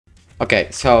Okay,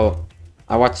 so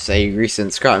I watched a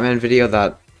recent Scrapman video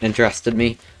that interested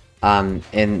me.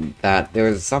 In that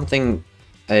there was a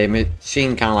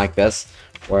machine kind of like this,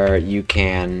 where you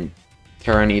can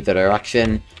turn either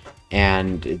direction,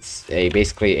 and it's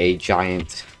basically a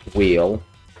giant wheel.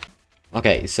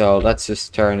 Okay, so let's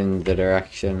just turn in the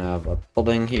direction of a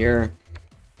building here,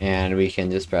 and we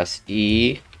can just press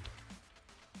E,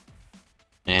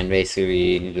 and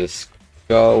basically just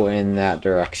go in that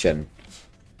direction.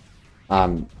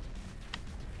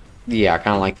 Yeah,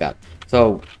 kind of like that.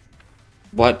 So,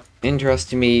 what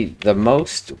interested me the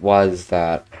most was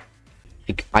that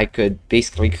I could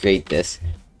basically create this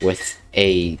with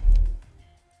I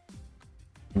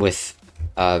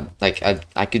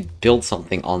could build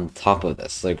something on top of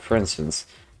this. Like, for instance,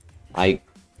 I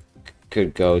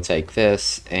could go take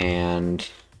this and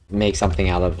make something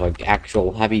out of, like,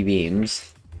 actual heavy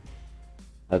beams.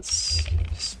 Let's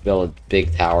just build a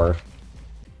big tower.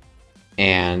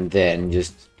 And then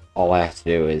just all I have to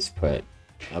do is put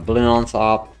a balloon on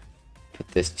top, put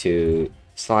this to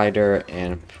slider,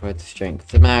 and put the strength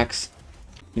to max.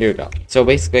 Here we go. So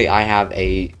basically I have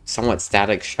a somewhat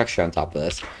static structure on top of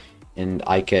this, and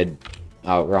I could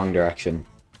wrong direction.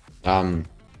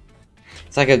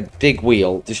 It's like a big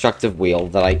wheel, destructive wheel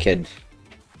that I could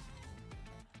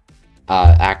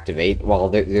activate while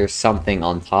there's something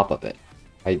on top of it.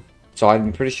 So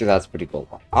I'm pretty sure that's pretty cool.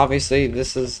 Obviously,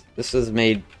 this is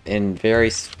made in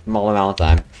very small amount of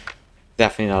time.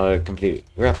 Definitely not a complete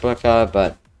replica,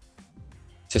 but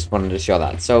just wanted to show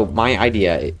that. So my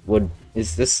idea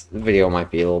is this video might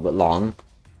be a little bit long,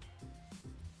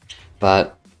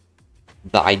 but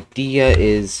the idea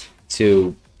is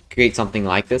to create something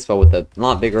like this, but with a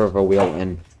lot bigger of a wheel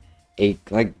and a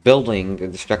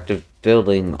destructive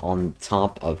building on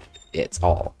top of it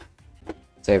all.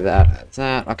 Save that. That's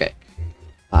that. Okay.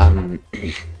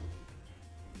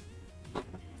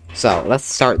 So let's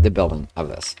start the building of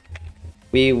this.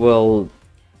 We will.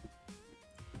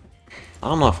 I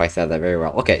don't know if I said that very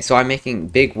well. Okay, so I'm making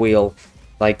big wheel,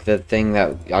 like the thing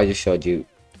that I just showed you,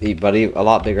 but a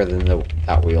lot bigger than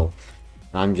that wheel.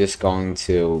 I'm just going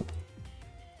to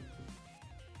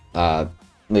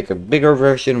make a bigger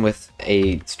version with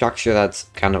a structure that's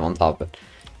kind of on top of it.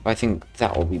 I think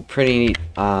that will be pretty neat.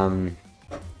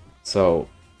 So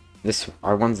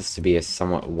I want this to be a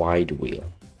somewhat wide wheel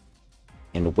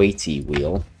and weighty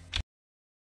wheel.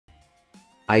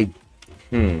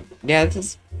 Yeah,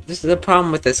 this is the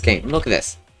problem with this game. Look at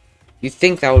this. You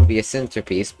think that would be a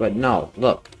centerpiece, but no.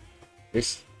 Look,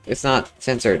 it's not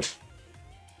censored,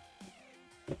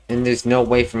 and there's no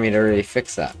way for me to really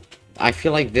fix that. I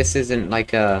feel like this isn't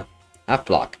like a half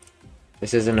block.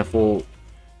 This isn't a full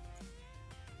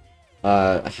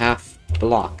half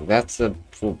block. That's a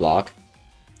full block.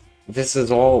 This is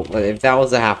all. If that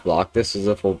was a half block, this is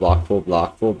a full block, full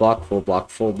block, full block, full block,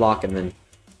 full block, and then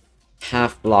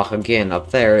half block again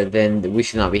up there. Then we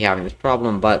should not be having this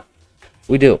problem, but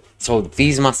we do. So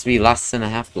these must be less than a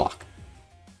half block.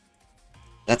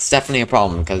 That's definitely a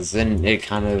problem, because then it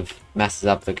kind of messes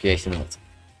up the creation of it.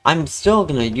 I'm still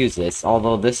gonna use this,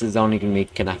 although this is only gonna be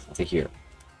connected to here.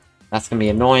 That's gonna be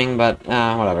annoying, but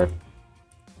whatever.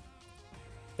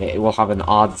 It will have an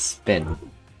odd spin.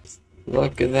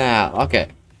 Look at that. Okay.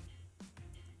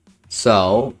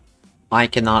 So, I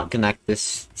cannot connect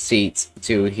this seat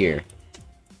to here,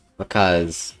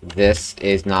 because this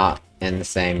is not in the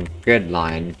same grid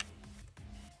line.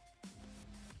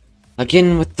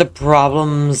 Again with the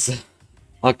problems.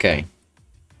 Okay.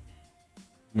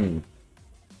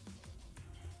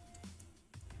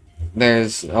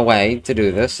 There's a way to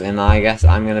do this, and I guess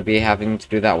I'm gonna be having to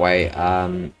do that way.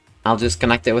 I'll just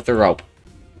connect it with a rope.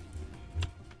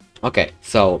 Okay,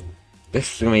 so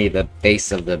this is gonna be the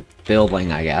base of the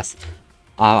building, I guess.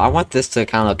 I want this to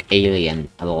kind of look alien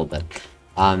a little bit.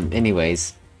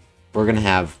 Anyways, we're gonna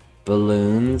have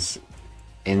balloons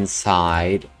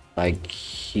inside, like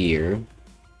here.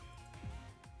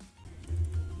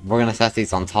 We're gonna set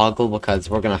these on toggle because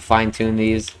we're gonna fine-tune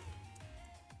these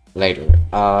later.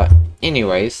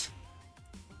 Anyways,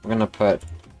 we're gonna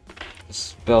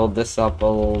build this up a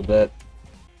little bit.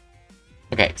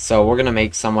 Okay, so we're gonna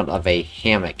make somewhat of a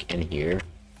hammock in here.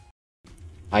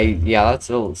 Yeah, that's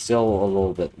still a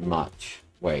little bit much.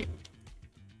 Wait.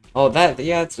 Oh,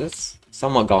 yeah, it's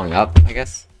somewhat going up, I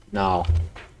guess. No,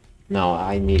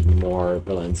 I need more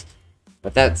balloons.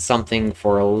 But that's something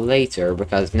for later,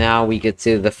 because now we get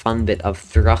to the fun bit of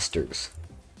thrusters.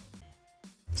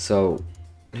 So,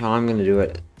 how I'm gonna do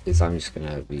it is I'm just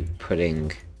gonna be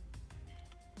putting...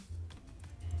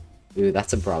 Ooh,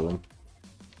 that's a problem.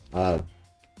 I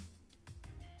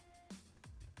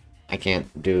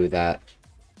can't do that.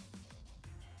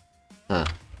 Huh.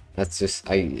 That's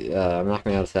just, I'm not gonna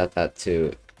be able to set that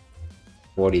to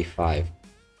 45.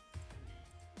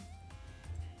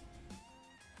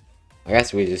 I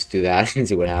guess we just do that and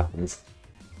see what happens.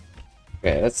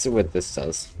 Okay, let's see what this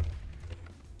does.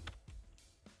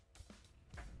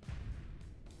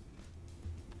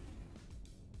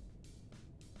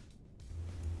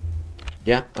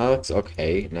 Yeah, that looks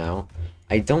okay now.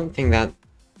 I don't think that...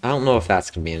 I don't know if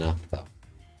that's gonna be enough, though.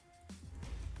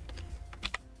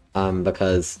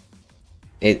 Because...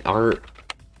 If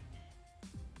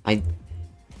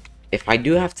I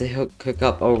do have to hook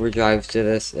up overdrives to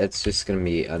this, it's just gonna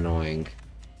be annoying.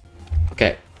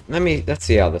 Okay, let's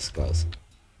see how this goes.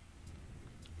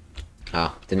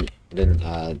 Oh, didn't,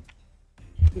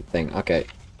 thing. Okay.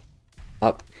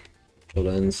 Up.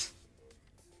 Buttons.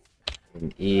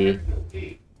 And E.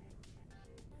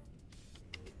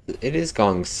 It is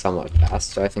going somewhat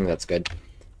fast, so I think that's good.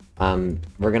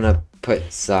 We're gonna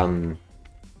put some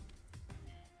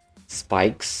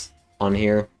spikes on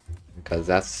here, because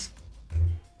that's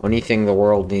only thing the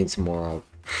world needs more of.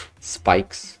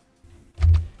 Spikes.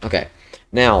 Okay,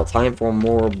 now time for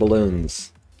more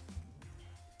balloons.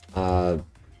 We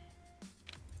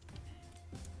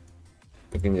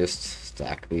can just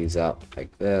stack these up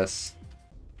like this.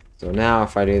 So now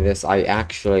if I do this, I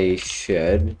actually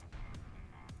should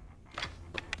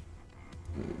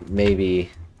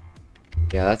maybe...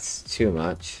 Yeah, that's too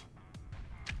much.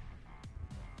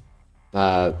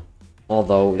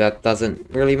 Although that doesn't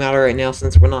really matter right now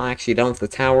since we're not actually done with the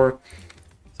tower.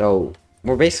 So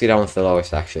we're basically done with the lower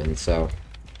section, so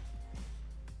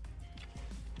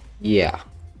yeah.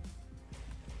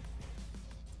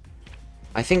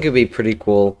 I think it'd be pretty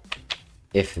cool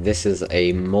if this is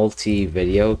a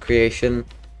multi-video creation.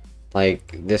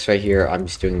 Like this right here, I'm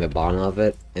just doing the bottom of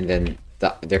it, and then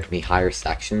there can be higher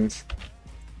sections.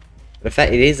 But if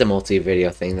it is a multi-video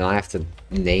thing, then I have to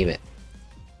name it.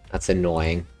 That's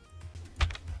annoying.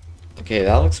 Okay,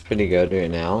 that looks pretty good right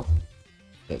now.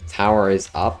 The tower is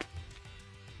up.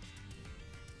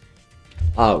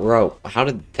 Oh, bro, how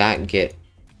did that get...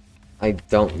 I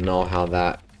don't know how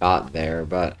that got there,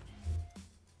 but...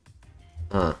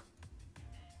 Huh.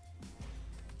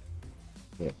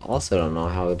 I also don't know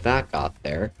how that got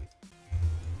there.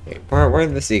 Okay, where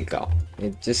did the seat go?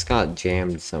 It just got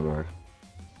jammed somewhere.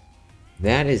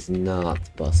 That is not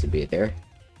supposed to be there.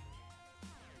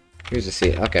 Here's the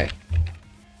seat. Okay.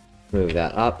 Move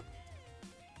that up.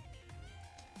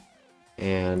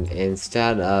 And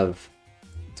instead of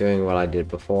doing what I did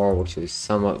before, which is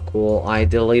somewhat cool, I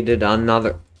deleted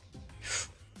another...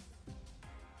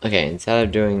 Okay, instead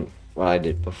of doing what I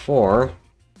did before,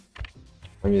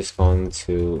 I'm just going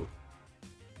to...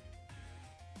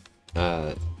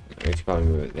 I should probably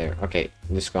move it there. Okay,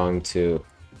 I'm just going to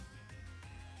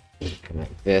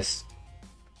connect this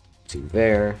to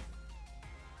there,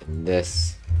 and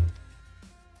this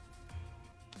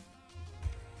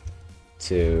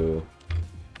to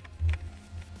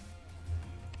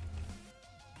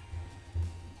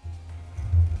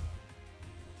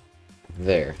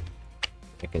there.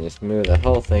 I can just move the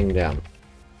whole thing down.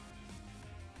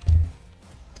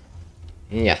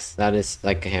 Yes, that is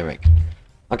like a hammock.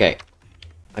 Okay,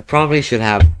 I probably should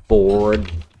have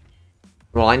forward.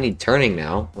 Well, I need turning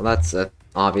now. Well, that's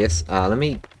obvious. Let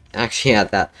me actually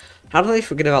add that. How did I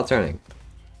forget about turning?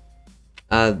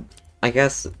 I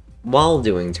guess while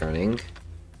doing turning,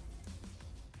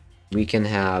 we can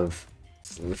have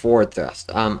forward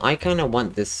thrust. I kind of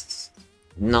want this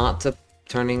not to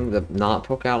not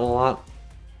poke out a lot.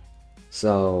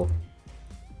 So,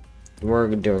 we're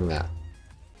doing that.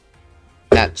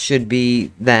 That should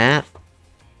be that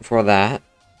for that.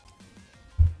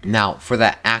 Now, for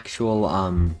the actual,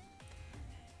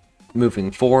 moving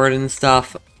forward and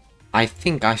stuff, I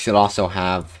think I should also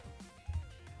have,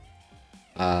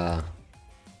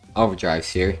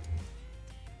 overdrives here.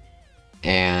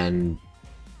 And,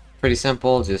 pretty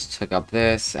simple, just hook up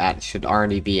this, that should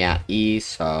already be at E,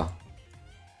 so,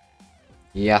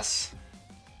 yes.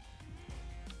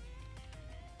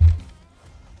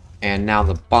 And now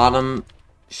the bottom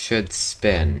should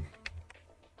spin.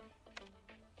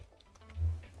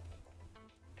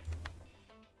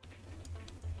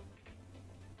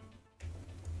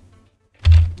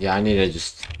 Yeah, I need to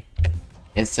just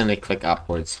instantly click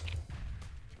upwards.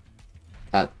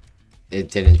 That it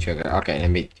didn't trigger. Okay,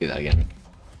 let me do that again.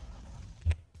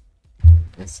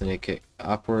 Instantly click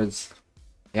upwards.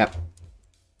 Yep.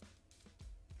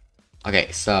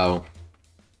 Okay, so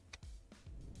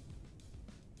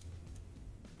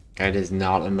that is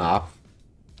not enough.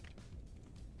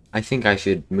 I think I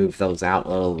should move those out a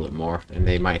little bit more, and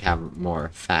they might have more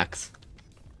effects.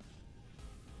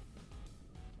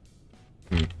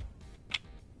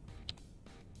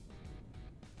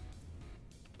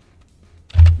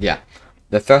 Yeah,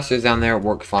 the thrusters down there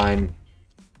work fine,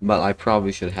 but I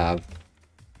probably should have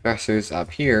thrusters up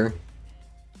here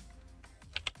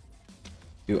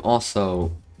to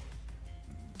also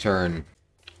turn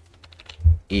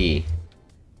E.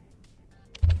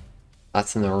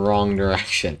 That's in the wrong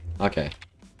direction. Okay.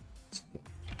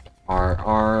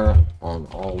 R on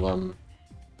all of them.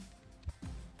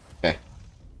 Okay.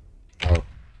 Oh.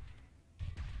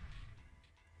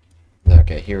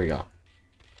 Okay, here we go.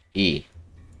 E.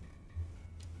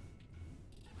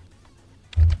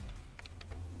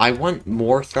 I want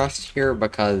more thrust here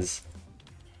because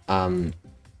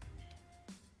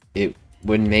it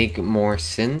would make more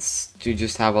sense to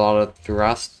just have a lot of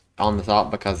thrust on the top,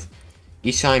 because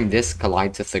each time this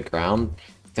collides with the ground,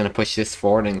 it's gonna push this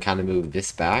forward and kind of move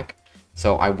this back.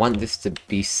 So I want this to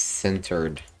be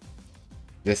centered.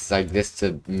 This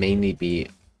to mainly be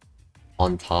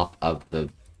on top of the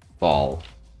ball.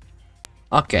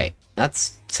 Okay,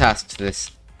 let's test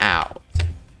this out.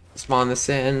 Spawn this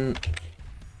in.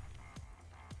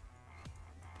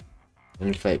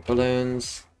 Inflate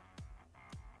balloons.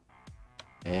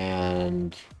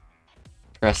 And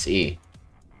press E.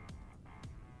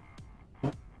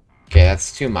 Okay,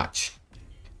 that's too much.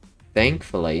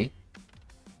 Thankfully,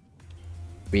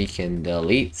 we can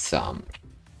delete some.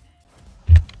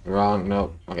 Wrong,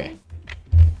 nope, okay.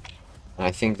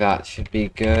 I think that should be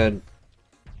good.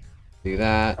 Do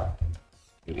that.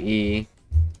 Do E.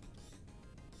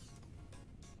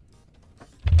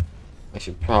 I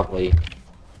should probably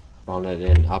spawn it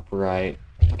in upright.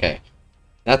 Okay.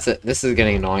 That's it. This is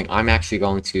getting annoying. I'm actually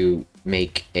going to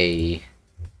make a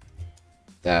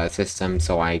system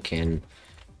so I can...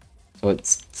 So it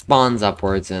spawns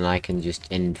upwards and I can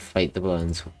just inflate the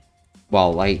balloons.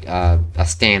 Well, like a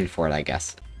stand for it, I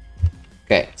guess.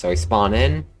 Okay, so we spawn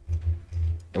in.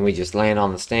 And we just land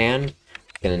on the stand.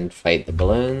 We can inflate the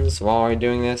balloons while we're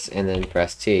doing this. And then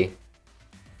press T.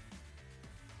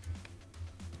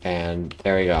 And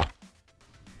there we go.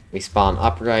 We spawn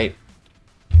upright.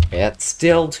 Okay, that's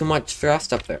still too much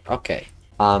thrust up there. Okay.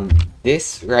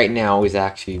 This right now is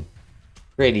actually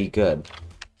pretty good.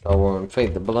 So we'll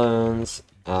inflate the balloons.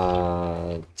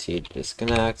 T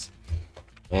disconnect.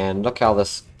 And look how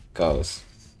this goes.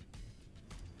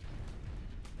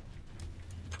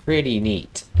 Pretty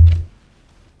neat.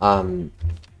 Now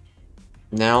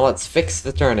let's fix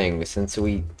the turning, since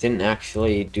we didn't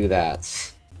actually do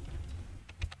that.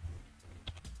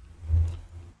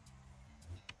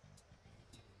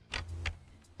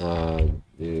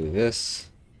 Do this.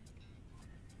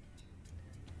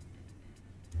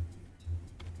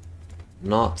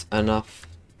 Not enough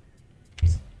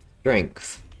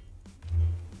strength.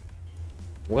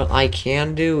 What I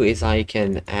can do is I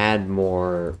can add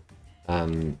more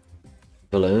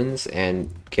balloons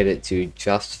and get it to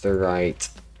just the right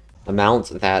amount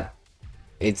that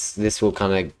this will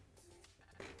kind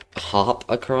of hop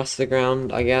across the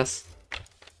ground, I guess.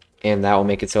 And that will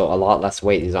make it so a lot less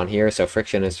weight is on here, so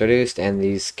friction is reduced, and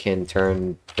these can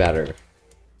turn better.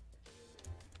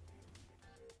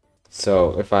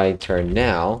 So if I turn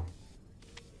now,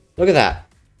 look at that.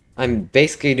 I'm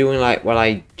basically doing like what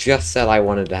I just said I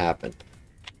wanted to happen.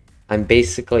 I'm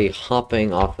basically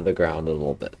hopping off of the ground a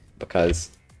little bit,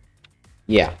 because,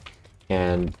 yeah.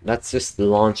 And let's just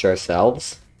launch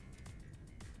ourselves.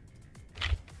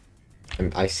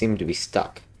 I seem to be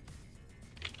stuck.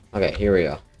 Okay, here we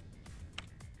go.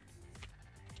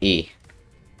 E.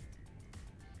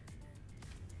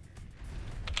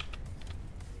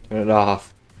 Turn it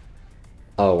off.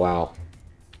 Oh, wow.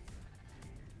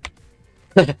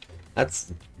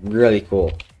 That's really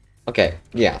cool. Okay,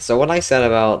 yeah, so what I said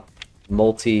about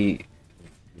multi-video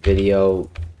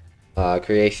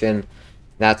creation,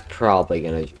 that's probably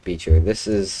gonna be true. This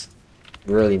is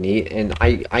really neat, and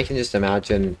I can just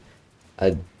imagine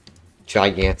a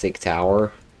gigantic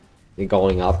tower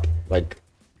going up, like,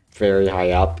 very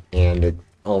high up, and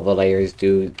all the layers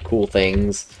do cool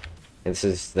things, and this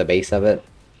is the base of it.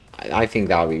 I think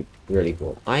that would be really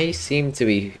cool. I seem to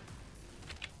be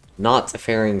not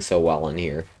faring so well in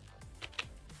here.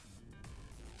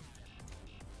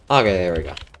 Okay, there we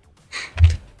go.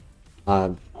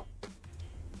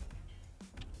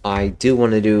 I do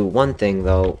want to do one thing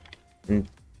though,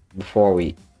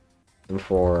 before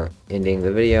ending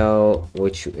the video,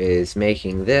 which is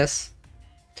making this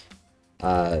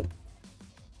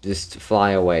just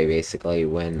fly away basically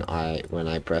when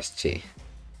I press T.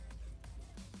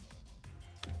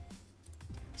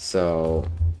 So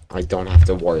I don't have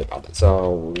to worry about it.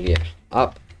 So yeah,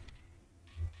 up,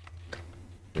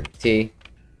 T.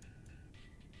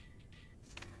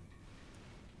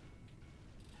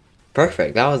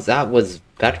 Perfect. That was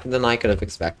better than I could have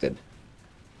expected.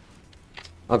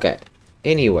 Okay.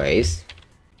 Anyways,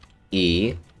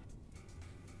 E.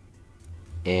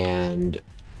 And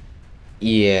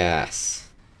yes.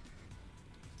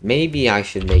 Maybe I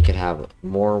should make it have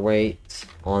more weight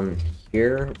on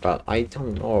here, but I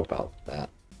don't know about that.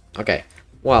 Okay.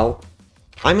 Well,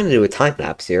 I'm gonna do a time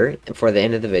lapse here for the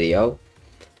end of the video.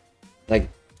 Like,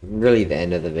 really the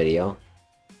end of the video.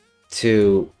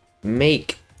 To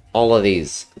make all of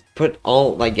these. Put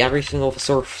all, like, every single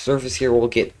surface here will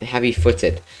get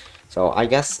heavy-footed. So, I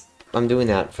guess I'm doing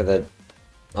that for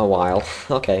a while.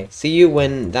 Okay, see you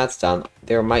when that's done.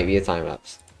 There might be a time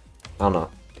lapse. I don't know.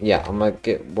 Yeah, I'm gonna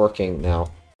get working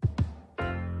now.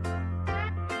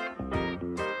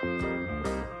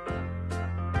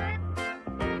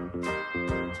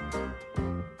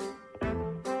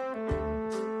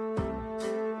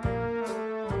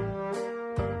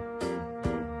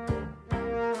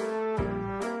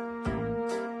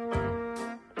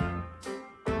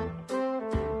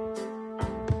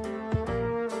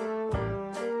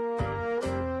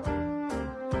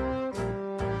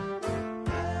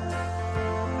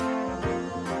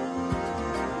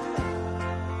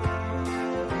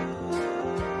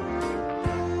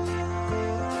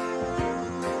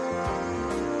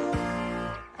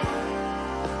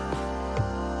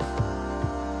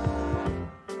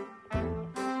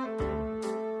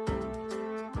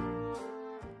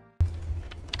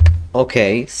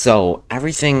 Okay, so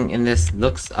everything in this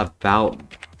looks about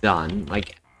done.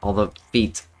 Like, all the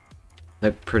feet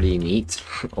look pretty neat.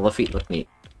 All the feet look neat.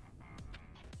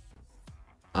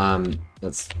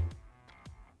 Let's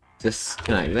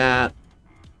disconnect that.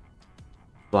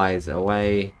 Flies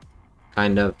away.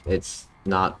 Kind of. It's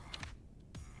not...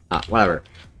 whatever.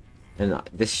 And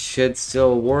this should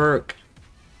still work.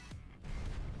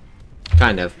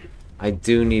 Kind of. I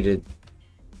do need to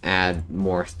add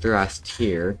more thrust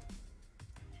here.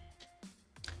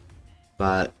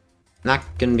 But not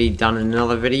gonna be done in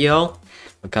another video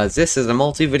because this is a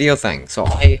multi-video thing. So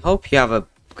I hope you have a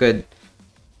good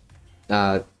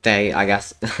day, I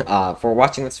guess, for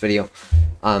watching this video.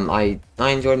 I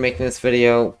enjoyed making this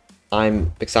video.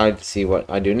 I'm excited to see what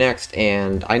I do next,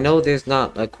 and I know there's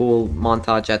not a cool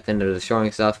montage at the end of the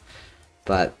showing stuff,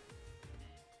 but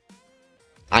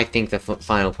I think the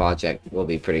final project will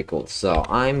be pretty cool. So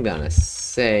I'm gonna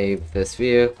save this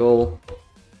vehicle.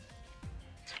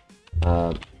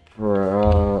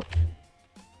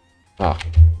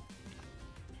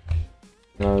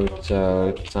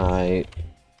 Prototype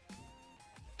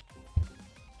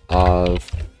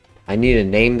of... I need to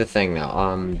name the thing now.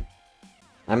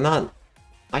 I'm not...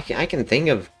 I can think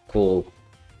of cool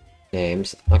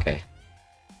names. Okay.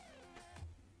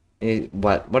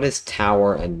 What is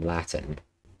tower in Latin?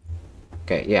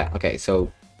 Okay, yeah, okay,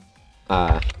 so...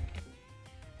 that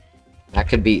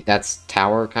could be... That's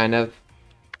tower, kind of.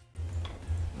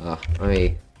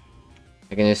 I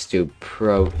can just do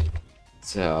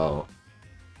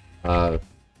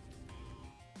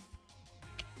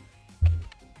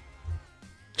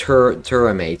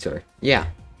Turimator. Yeah.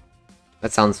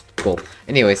 That sounds cool.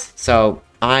 Anyways, so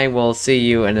I will see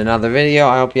you in another video.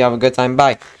 I hope you have a good time.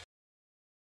 Bye.